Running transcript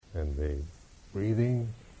and the breathing,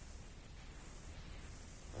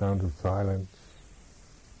 sound of silence.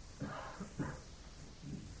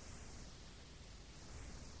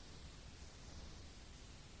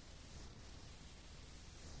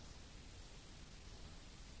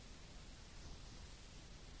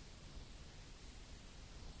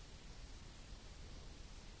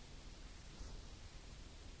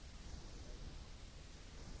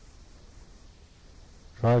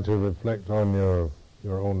 Try to reflect on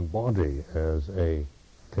your own body as a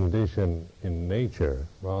condition in nature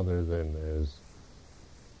rather than as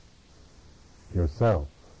yourself.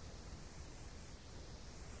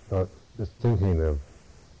 Not just thinking of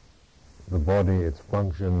the body, its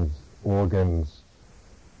functions, organs,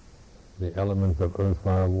 the elements of earth,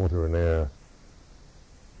 fire, water, and air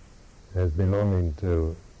as belonging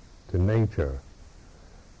to nature.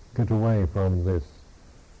 Get away from this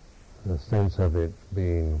the sense of it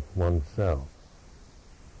being oneself.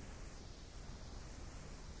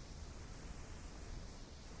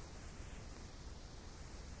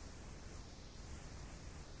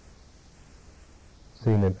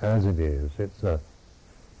 Seeing it as it is, it's the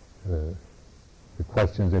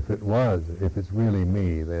question is if it's really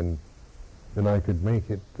me, then I could make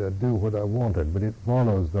it do what I wanted, but it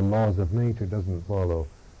follows the laws of nature, doesn't follow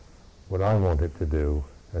what I want it to do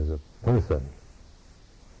as a person,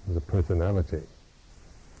 as a personality.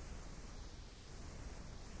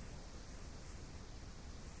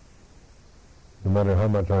 No matter how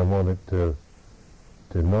much I want it to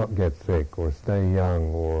not get sick or stay young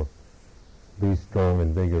or be strong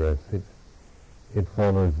and vigorous, it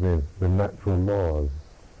follows the natural laws.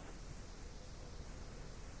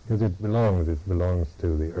 Because it belongs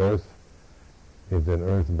to the earth. It's an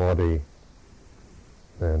earth body,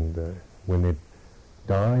 and when it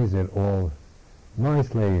dies, it all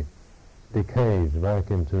nicely decays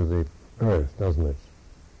back into the earth, doesn't it?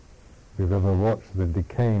 If you've ever watched the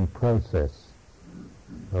decaying process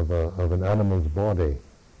of an animal's body,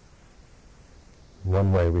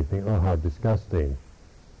 one way we think, oh, how disgusting,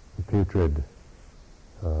 the putrid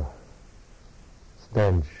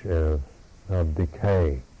stench of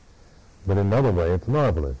decay. But another way, it's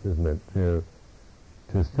marvelous, isn't it, to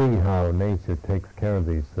see how nature takes care of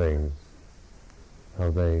these things,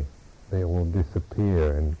 how they all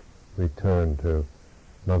disappear and return to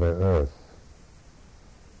Mother Earth.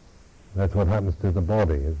 That's what happens to the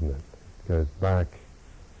body, isn't it? It goes back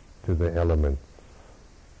to the elements.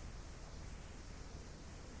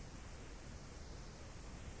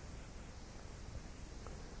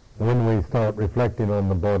 When we start reflecting on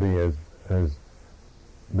the body as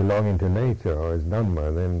belonging to nature or as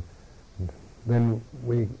Dhamma, then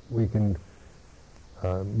we can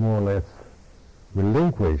more or less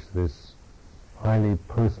relinquish this highly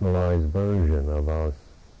personalized version of our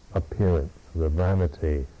appearance, the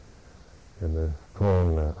vanity and the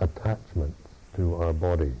strong attachments to our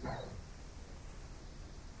bodies.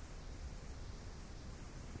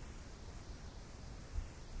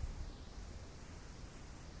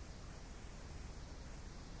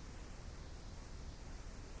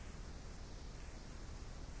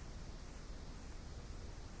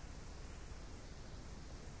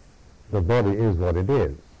 The body is what it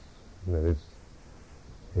is.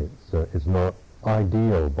 It's not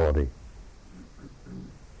ideal body.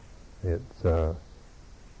 It's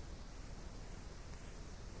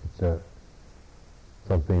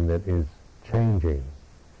something that is changing,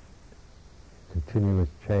 continuous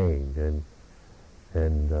change,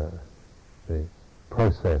 and the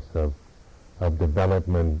process of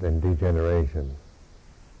development and degeneration.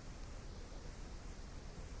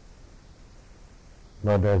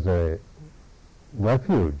 Not as a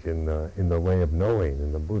refuge in the way of knowing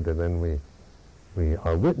in the Buddha, then we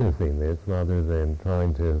are witnessing this rather than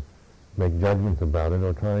trying to make judgments about it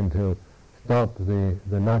or trying to stop the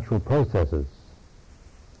natural processes.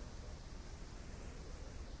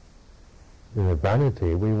 In the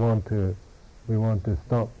vanity, we want to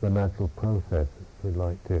stop the natural processes. We'd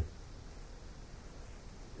like to,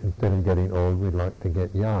 instead of getting old, we'd like to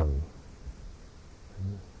get young.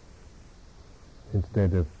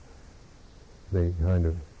 Instead of the kind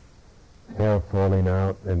of hair falling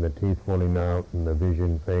out and the teeth falling out and the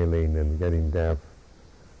vision failing and getting deaf,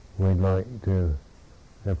 we'd like to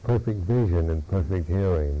have perfect vision and perfect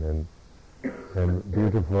hearing and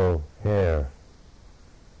beautiful hair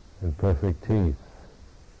and perfect teeth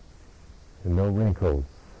and no wrinkles,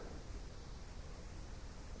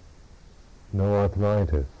 no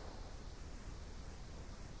arthritis,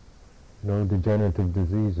 no degenerative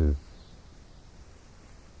diseases.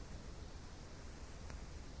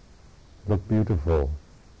 Look beautiful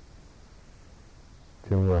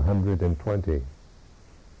till you're 120.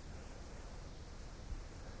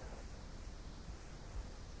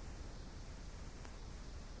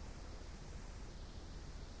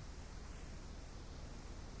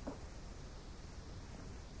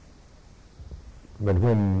 But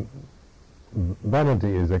when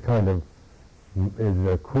vanity is a kind of is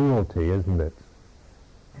a cruelty, isn't it?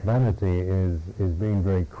 Vanity is being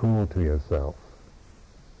very cruel to yourself,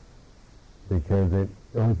 because it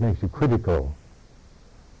always makes you critical.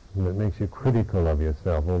 And it makes you critical of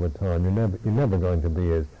yourself all the time. You're never going to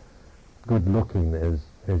be as good looking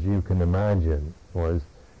as you can imagine, or as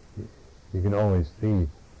you can always see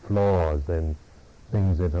flaws and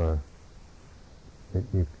things that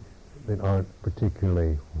aren't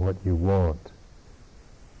particularly what you want.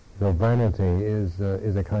 So vanity is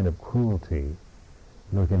a kind of cruelty.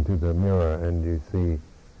 Look into the mirror and you see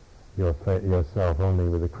yourself only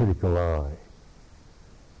with a critical eye.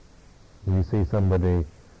 You see somebody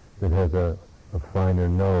that has a finer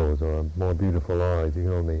nose or more beautiful eyes, you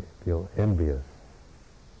can only feel envious.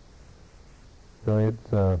 So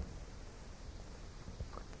it's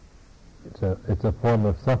a form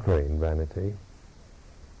of suffering, vanity.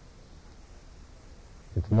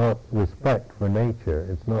 It's not respect for nature.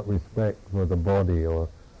 It's not respect for the body or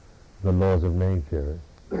the laws of nature.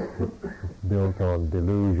 It's built on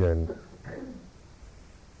delusion,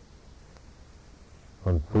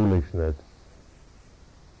 on foolishness,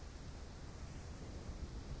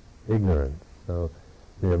 ignorance. So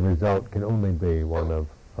the result can only be one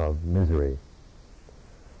of misery.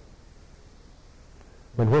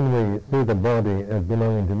 But when we see the body as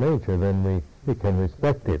belonging to nature, then we can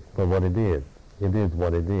respect it for what it is. It is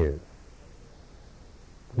what it is.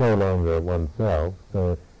 It's no longer oneself,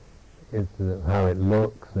 so it's how it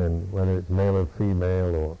looks and whether it's male or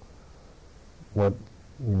female or what,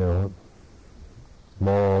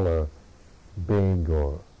 small or big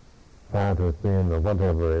or fat or thin or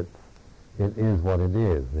whatever, it is what it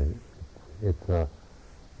is. It's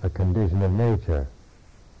a condition of nature.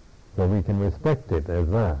 So we can respect it as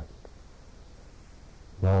that,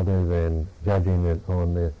 rather than judging it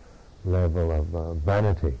on the level of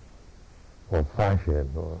vanity or fashion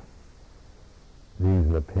or views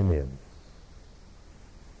and opinions.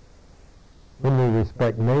 When we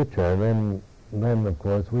respect nature, then of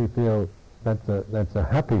course we feel that's a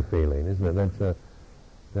happy feeling, isn't it?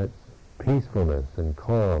 That's peacefulness and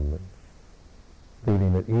calm, and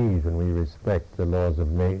feeling at ease when we respect the laws of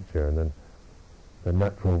nature and the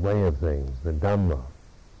natural way of things, the Dhamma.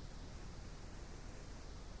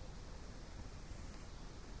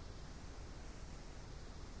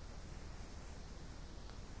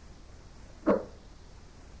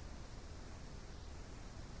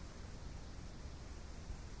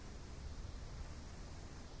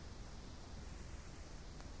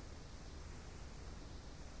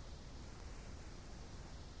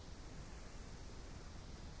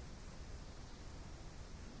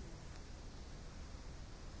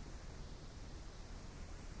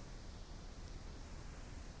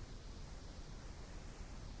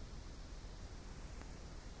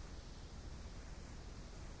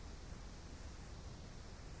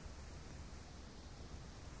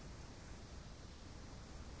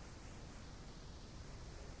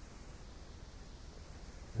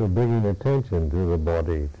 So bringing attention to the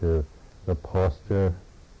body, to the posture,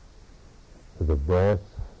 to the breath,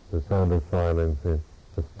 the sound of silence, is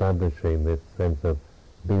establishing this sense of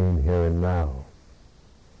being here and now.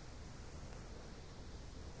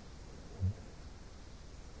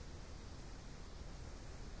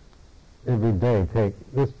 Every day,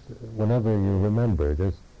 whenever you remember,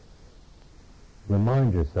 just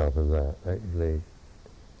remind yourself of that. Actually,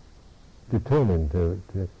 determine to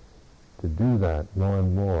do that more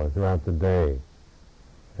and more throughout the day,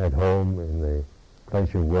 at home, in the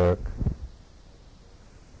place you work,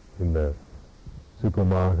 in the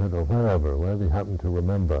supermarket, or wherever you happen to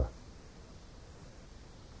remember,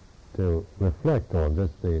 to reflect on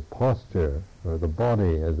just the posture or the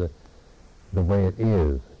body as the way it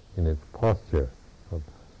is in its posture of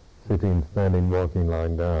sitting, standing, walking,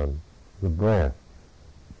 lying down, the breath,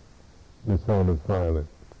 the sound of silence.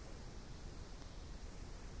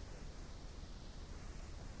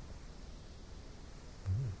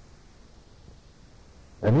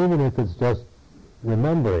 And even if it's just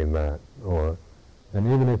remembering that, and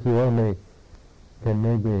even if you only can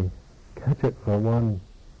maybe catch it for one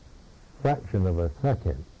fraction of a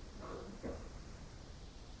second,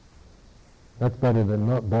 that's better than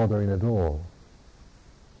not bothering at all.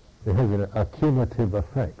 It has a cumulative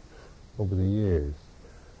effect over the years.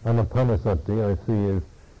 Anapanasati, I see, is,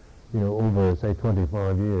 over, say,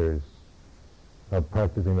 25 years of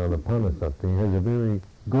practicing Anapanasati, has a very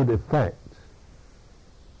good effect.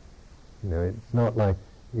 It's not like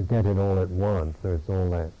you get it all at once, or it's all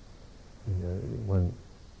that, when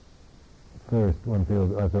first I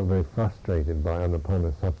felt very frustrated by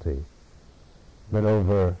Anapanasati. But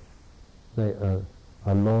over say,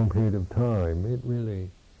 a long period of time, it really,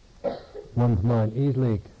 one's mind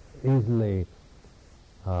easily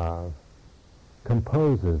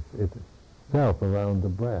composes itself around the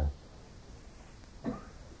breath,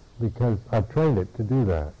 because I've trained it to do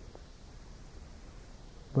that.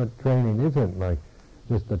 But training isn't like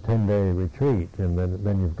just a 10-day retreat and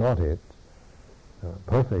then you've got it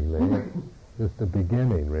perfectly. It's just the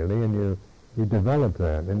beginning, really, and you develop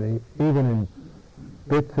that, and even in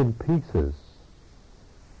bits and pieces.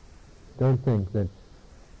 Don't think that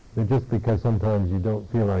just because sometimes you don't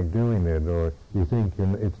feel like doing it, or you think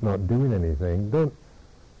it's not doing anything, don't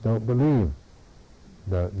believe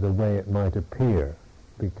the way it might appear,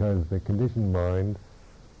 because the conditioned mind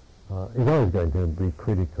is always going to be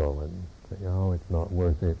critical and say, oh, it's not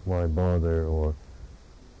worth it, why bother, or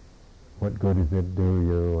what good does it do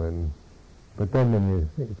you? But then when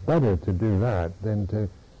it's better to do that than to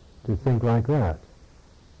think like that.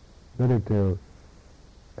 Better to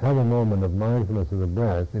have a moment of mindfulness of the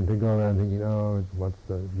breath than to go around thinking, oh, what's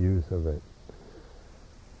the use of it?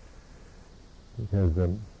 Because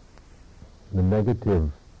the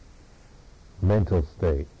negative mental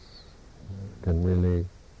states can really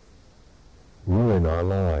ruin our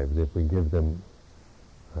lives if we give them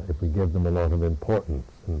a lot of importance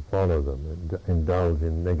and follow them and indulge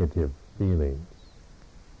in negative feelings.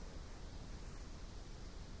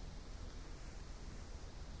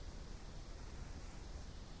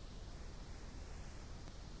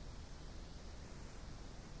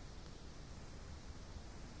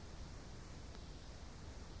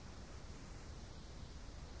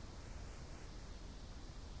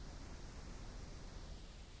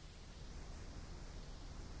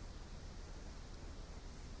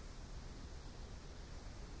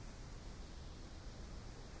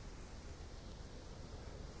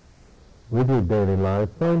 With your daily life,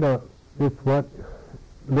 find out look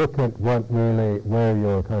at where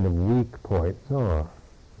your kind of weak points are,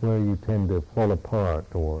 where you tend to fall apart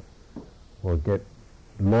or get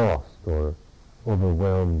lost or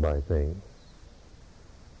overwhelmed by things,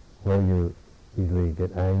 where you easily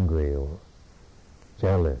get angry or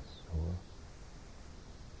jealous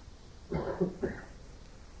or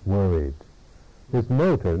worried. Just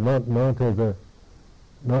note it,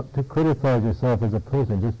 not to criticize yourself as a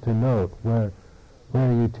person, just to note where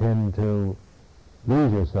you tend to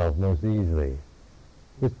lose yourself most easily.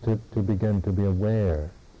 Just to begin to be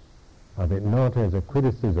aware of it, not as a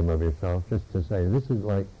criticism of yourself, just to say, this is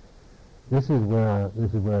where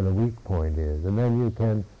the weak point is, and then you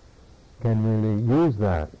can really use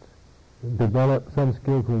that, develop some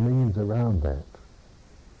skillful means around that.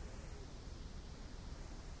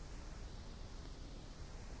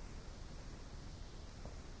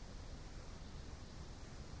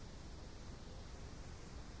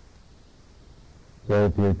 So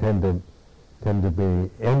if you tend to be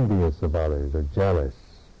envious of others or jealous,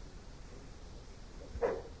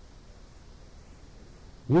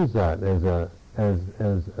 use that as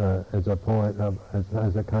a point of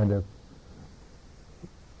as a kind of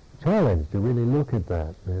challenge to really look at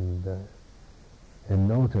that and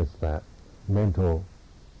notice that mental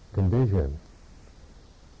condition,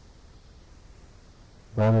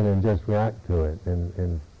 rather than just react to it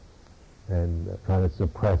and try to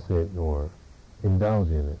suppress it or indulge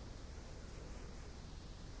in it.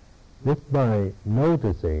 Just by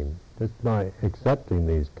noticing, just by accepting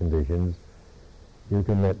these conditions, you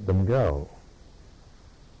can let them go.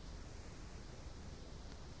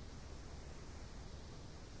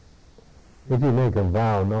 If you make a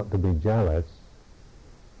vow not to be jealous,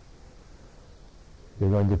 you're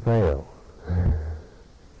going to fail.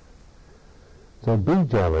 So be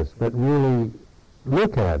jealous, but really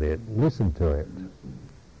look at it, listen to it.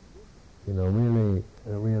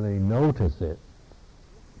 Really notice it.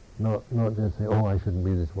 Not just say, oh, I shouldn't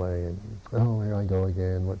be this way, and oh, here I go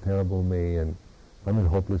again, what terrible me, and I'm in a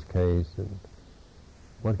hopeless case, and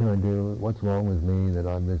what can I do, what's wrong with me that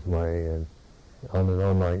I'm this way, and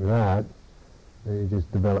on like that, you just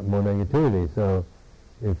develop more negativity. So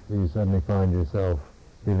if you suddenly find yourself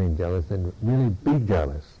feeling jealous, then really be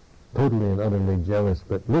jealous, totally and utterly jealous,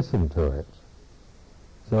 but listen to it.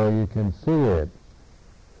 So you can see it,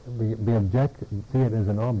 be objective, see it as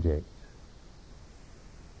an object.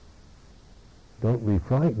 Don't be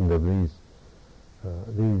frightened of these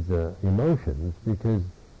emotions, because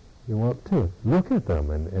you want to look at them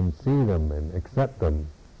and see them and accept them,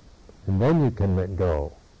 and then you can let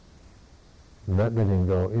go. And that letting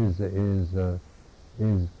go is the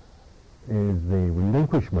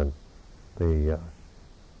relinquishment, the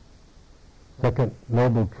second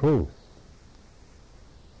noble truth.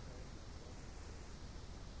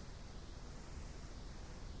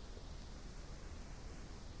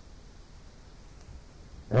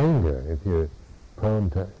 anger, if you're prone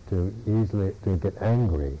to easily to get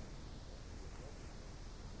angry,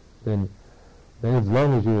 then as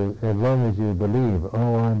long as you believe,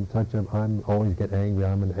 oh, I'm always get angry,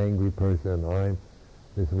 I'm an angry person, I'm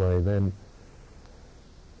this way, then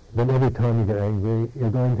every time you get angry, you're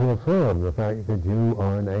going to affirm the fact that you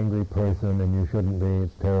are an angry person and you shouldn't be,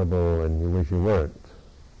 it's terrible, and you wish you weren't.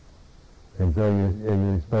 And so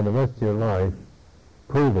you spend the rest of your life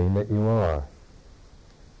proving that you are.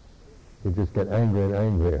 You just get angrier and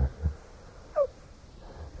angrier.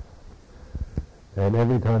 And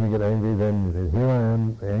every time you get angry, then you say, here I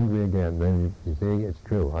am, angry again. Then you see, it's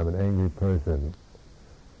true, I'm an angry person.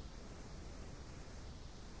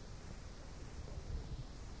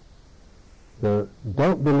 So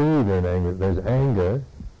don't believe in anger. There's anger,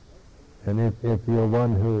 and if you're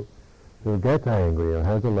one who gets angry or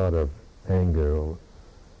has a lot of anger or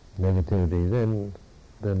negativity,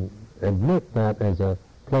 then admit that as a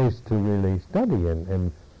place to really study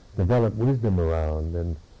and develop wisdom around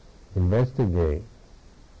and investigate.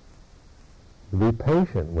 Be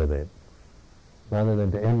patient with it, rather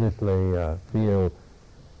than to endlessly feel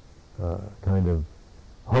kind of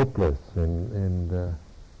hopeless and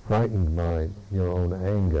frightened by your own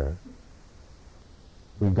anger.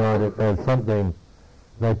 Regard it as something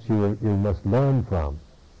that you must learn from.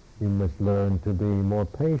 You must learn to be more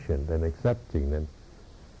patient and accepting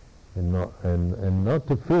and not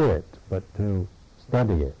to fear it, but to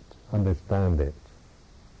study it, understand it.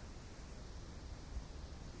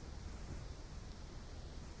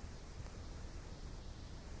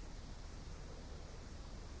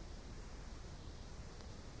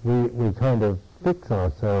 We kind of fix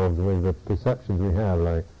ourselves with the perceptions we have,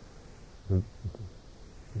 like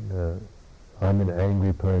I'm an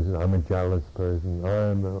angry person, I'm a jealous person, I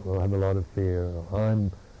have a lot of fear,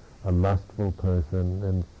 I'm a lustful person,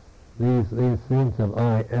 and these things of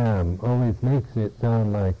I am always makes it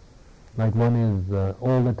sound like one is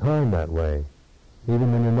all the time that way.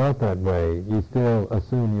 Even when you're not that way, you still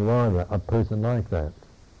assume you are a person like that.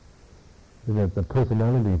 That the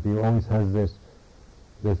personality view always has this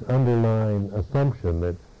underlying assumption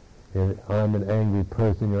that I'm an angry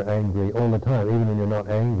person, you're angry all the time. Even when you're not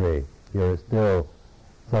angry, you're still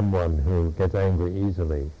someone who gets angry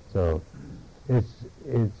easily. So it's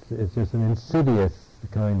just an insidious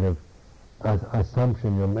kind of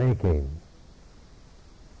assumption you're making.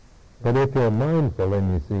 But if you're mindful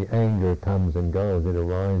and you see anger comes and goes, it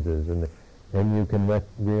arises, and you can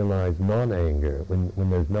realize non-anger when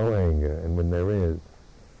there's no anger and when there is.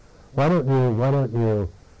 Why don't you,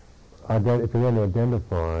 if you want to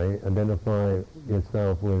identify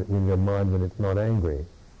yourself with your mind when it's not angry?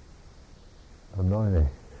 I'm not angry.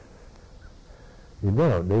 You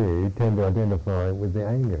don't, do you? You tend to identify with the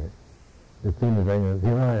anger. As soon as anger,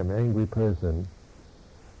 here I am, angry person.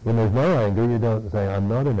 When there's no anger, you don't say, I'm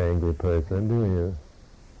not an angry person, do you?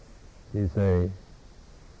 You say,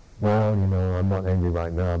 well, I'm not angry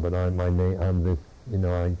right now, but I'm this,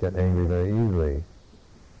 I get angry very easily.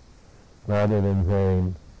 Rather than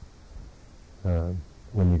saying,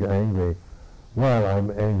 when you get angry, well,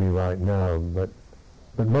 I'm angry right now, but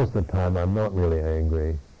most of the time I'm not really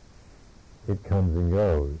angry. It comes and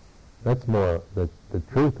goes. That's more the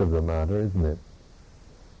truth of the matter, isn't it?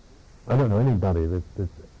 I don't know anybody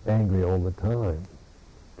that's angry all the time,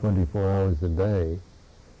 24 hours a day,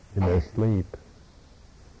 in their sleep.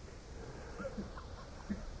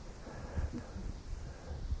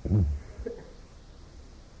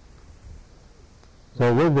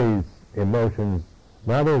 So with these emotions,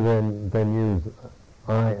 rather than use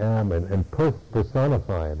I am and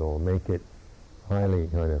personify it or make it highly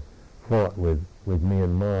kind of fraught with me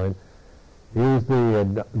and mine, use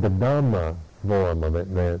the Dhamma form of it.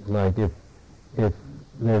 Like if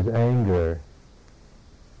there's anger,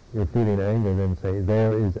 you're feeling anger, then say,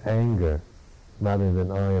 there is anger, rather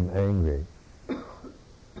than I am angry.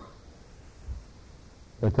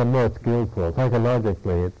 It's a more skillful.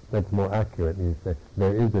 Psychologically, that's more accurate. You say,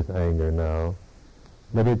 there is this anger now.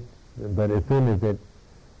 But as soon as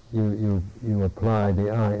you apply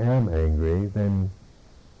the I am angry, then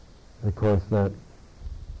of course that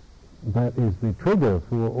is the trigger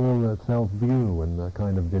for all the self-view and the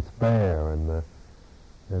kind of despair and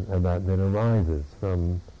that arises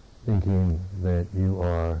from thinking that you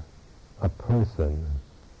are a person,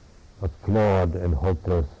 a flawed and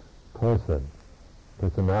hopeless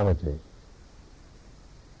personality.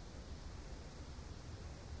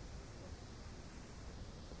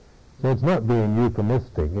 So it's not being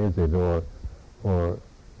euphemistic, is it, or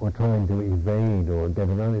trying to evade or get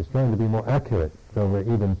around it. It's trying to be more accurate, so we're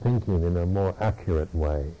even thinking in a more accurate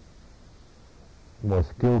way. more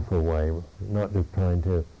skillful way, not just trying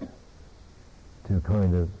to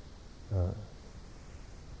kind of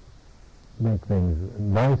make things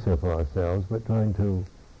nicer for ourselves, but trying to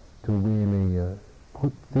really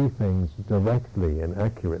see things directly and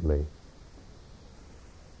accurately.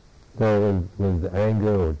 So with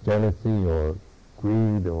anger or jealousy or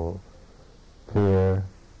greed or fear,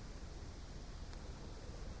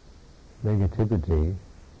 negativity,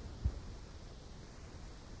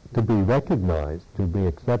 to be recognized, to be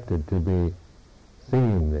accepted, to be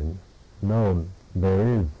seen and known,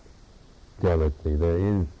 there is jealousy, there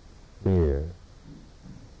is fear.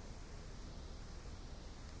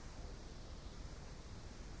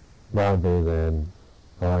 Rather than,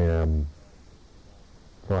 I am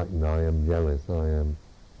frightened, I am jealous, I am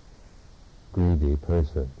greedy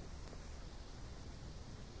person.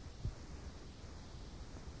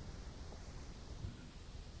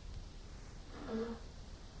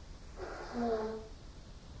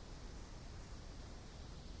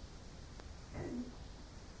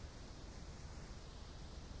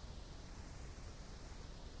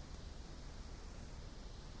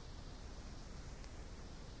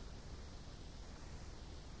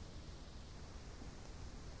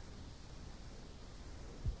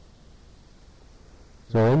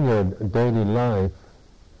 So in your daily life,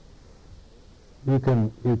 you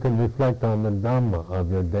can reflect on the Dhamma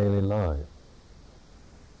of your daily life.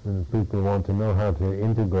 And people want to know how to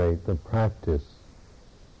integrate the practice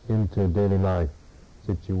into daily life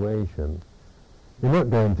situation. You're not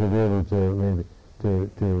going to be able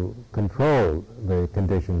to control the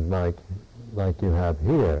conditions like you have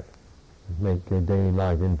here. Make your daily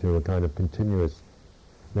life into a kind of continuous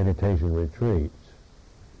meditation retreat.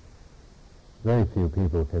 Very few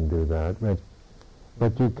people can do that,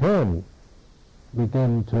 but you can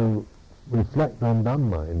begin to reflect on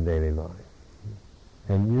Dhamma in daily life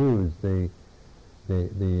and use the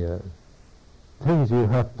things you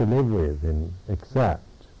have to live with and accept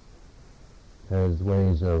as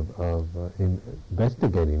ways of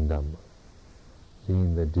investigating Dhamma,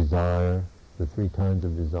 seeing the desire, the three kinds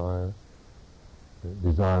of desire,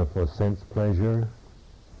 desire for sense pleasure,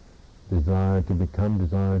 desire to become,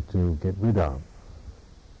 desire to get rid of.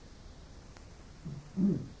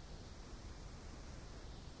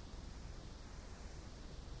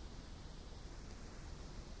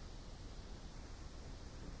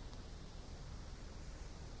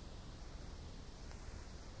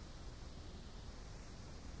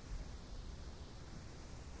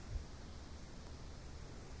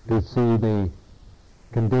 To see the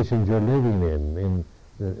conditions you're living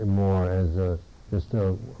in more as just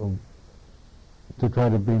to try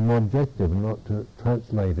to be more objective and not to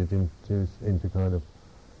translate it into kind of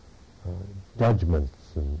judgments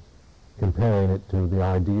and comparing it to the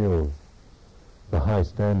ideals, the high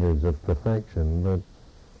standards of perfection,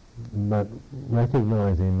 but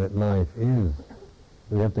recognizing that life is,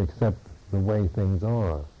 we have to accept the way things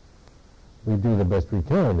are. We do the best we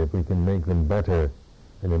can. If we can make them better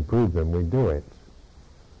and improve them, we do it.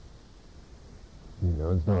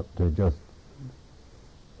 It's not to just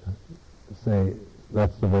say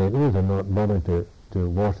that's the way it is and not bother to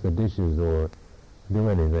wash the dishes or do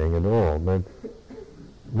anything at all, but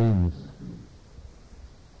means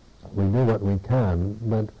we do what we can,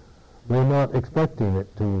 but we're not expecting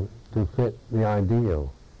it to fit the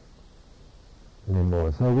ideal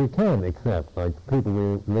anymore. So we can accept, like people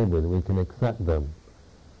we live with, we can accept them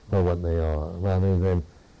for what they are, rather than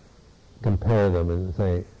compare them and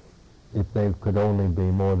say, if they could only be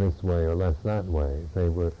more this way or less that way, if they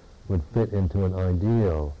would fit into an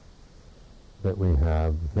ideal that we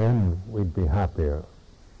have, then we'd be happier.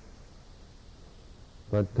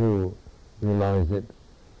 But to realize that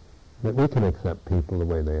we can accept people the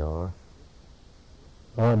way they are.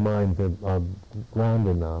 Our minds are ground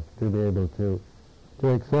enough to be able to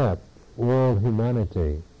accept all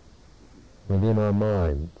humanity within our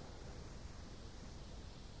minds.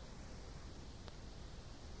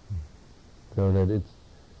 So that it's,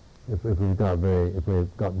 if we've got very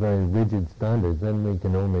rigid standards, then we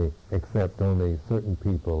can only accept only certain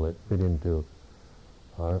people that fit into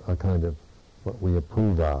our kind of what we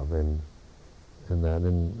approve of and that.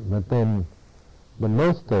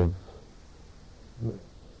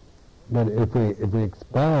 But if we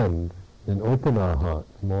expand and open our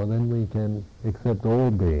hearts more, then we can accept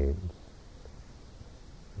all beings,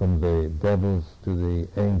 from the devils to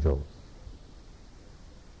the angels.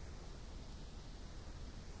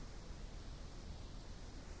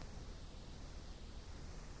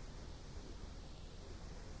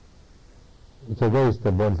 It's a waste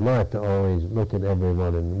of one's life to always look at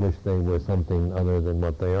everyone and wish they were something other than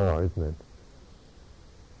what they are, isn't it?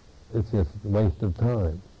 it's just a waste of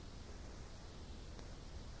time.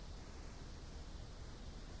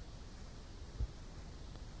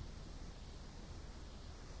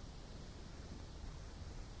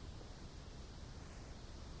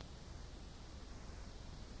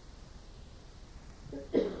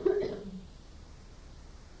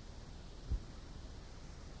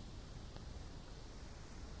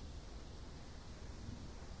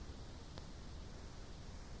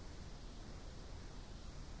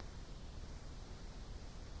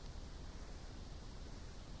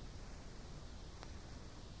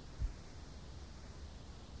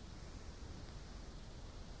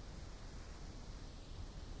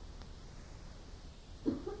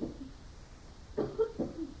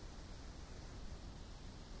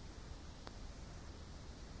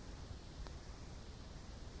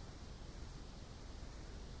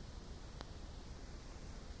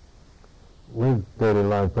 With daily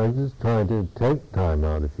life practice, try to take time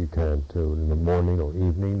out if you can to, in the morning or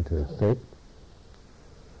evening, to sit.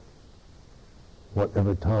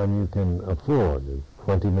 Whatever time you can afford,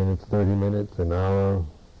 20 minutes, 30 minutes, an hour,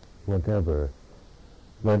 whatever.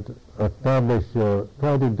 But try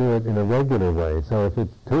to do it in a regular way. So if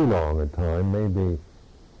it's too long a time, maybe,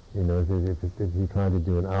 if you try to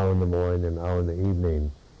do an hour in the morning, an hour in the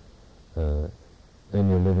evening, and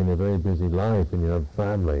you're living a very busy life and you have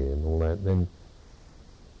family and all that, then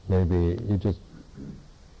maybe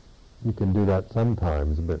you can do that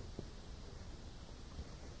sometimes, but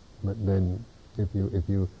then if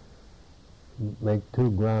you make too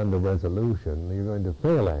grand a resolution, you're going to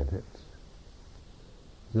fail at it.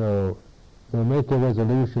 So make your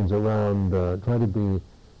resolutions around, try to be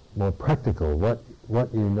more practical.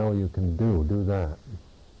 What you know you can do that.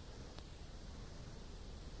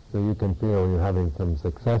 So you can feel you're having some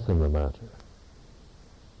success in the matter.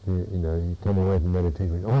 You come away from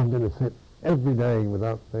meditation, I'm going to sit every day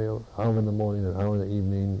without fail, hour in the morning, an hour in the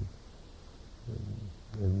evening,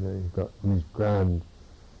 and you've got these grand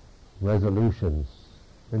resolutions.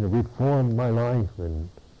 I'm going to reform my life and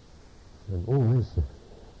all this.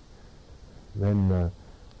 Then,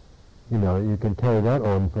 you can carry that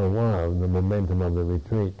on for a while, and the momentum of the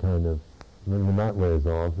retreat kind of, when that wears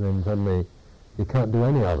off, then suddenly you can't do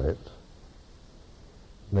any of it.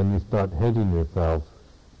 Then you start hating yourself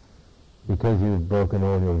because you've broken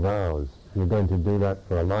all your vows. You're going to do that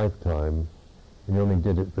for a lifetime, and you only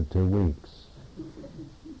did it for 2 weeks.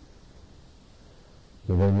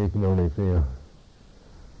 So then you can only feel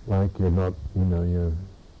like you're not,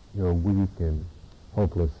 you're a weak and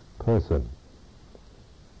hopeless person.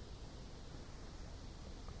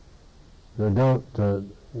 So don't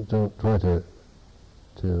try to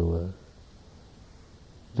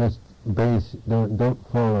just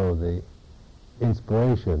don't follow the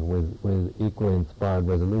inspiration with equally inspired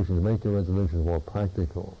resolutions. Make your resolutions more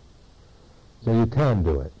practical. So you can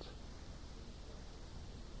do it.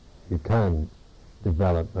 You can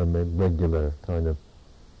develop a regular kind of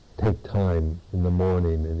take time in the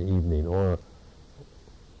morning and the evening, or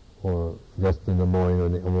just in the morning,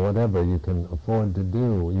 or whatever you can afford to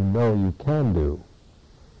do. You can do.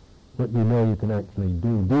 What you can actually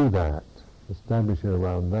do that. Establish it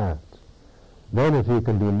around that. Then if you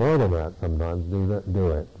can do more than that sometimes,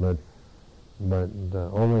 do it. But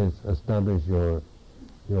always establish your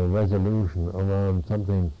resolution around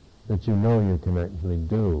something that you can actually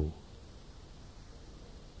do.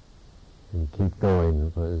 And keep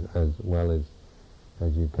going as well as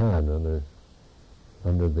you can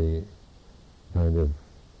under the kind of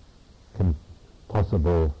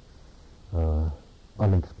possible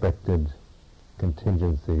unexpected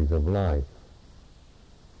contingencies of life.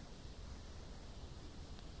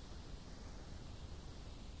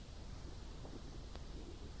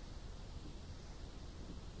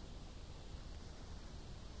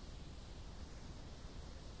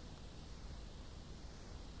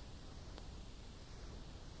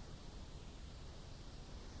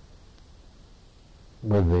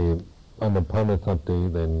 With the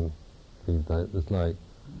Anapanasati, then it's like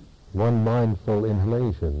one mindful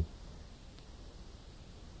inhalation,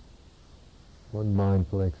 one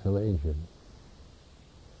mindful exhalation,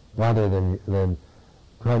 rather than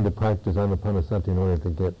trying to practice Anapanasati in order to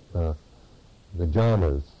get the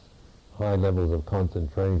jhanas, high levels of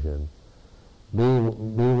concentration. Be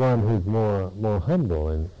one who's more humble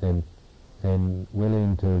and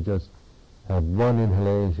willing to just have one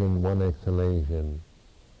inhalation, one exhalation.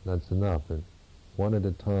 That's enough, and one at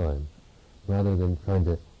a time, rather than trying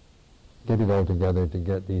to get it all together to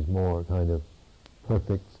get these more kind of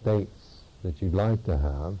perfect states that you'd like to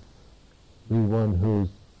have. Be one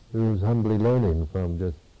who's humbly learning from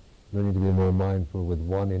just learning to be more mindful with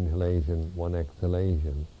one inhalation, one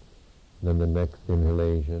exhalation, then the next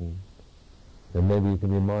inhalation, and maybe you can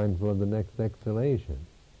be mindful of the next exhalation.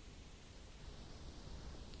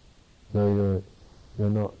 So you're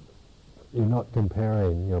not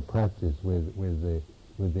comparing your practice with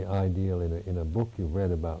the ideal in a book you've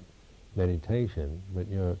read about meditation, but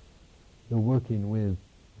you're working with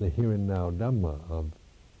the here and now Dhamma of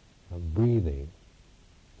breathing.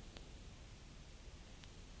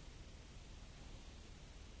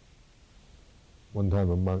 One time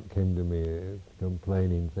a monk came to me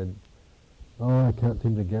complaining, said, "Oh, I can't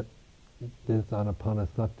seem to get this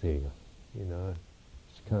anapanasati,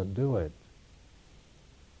 just can't do it."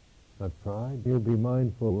 I've tried. You'll be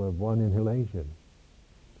mindful of one inhalation.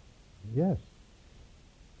 Yes.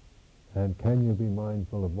 And can you be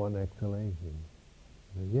mindful of one exhalation?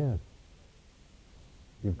 Yes.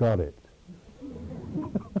 You've got it.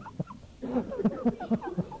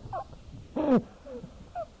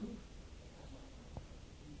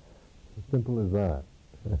 As simple as that.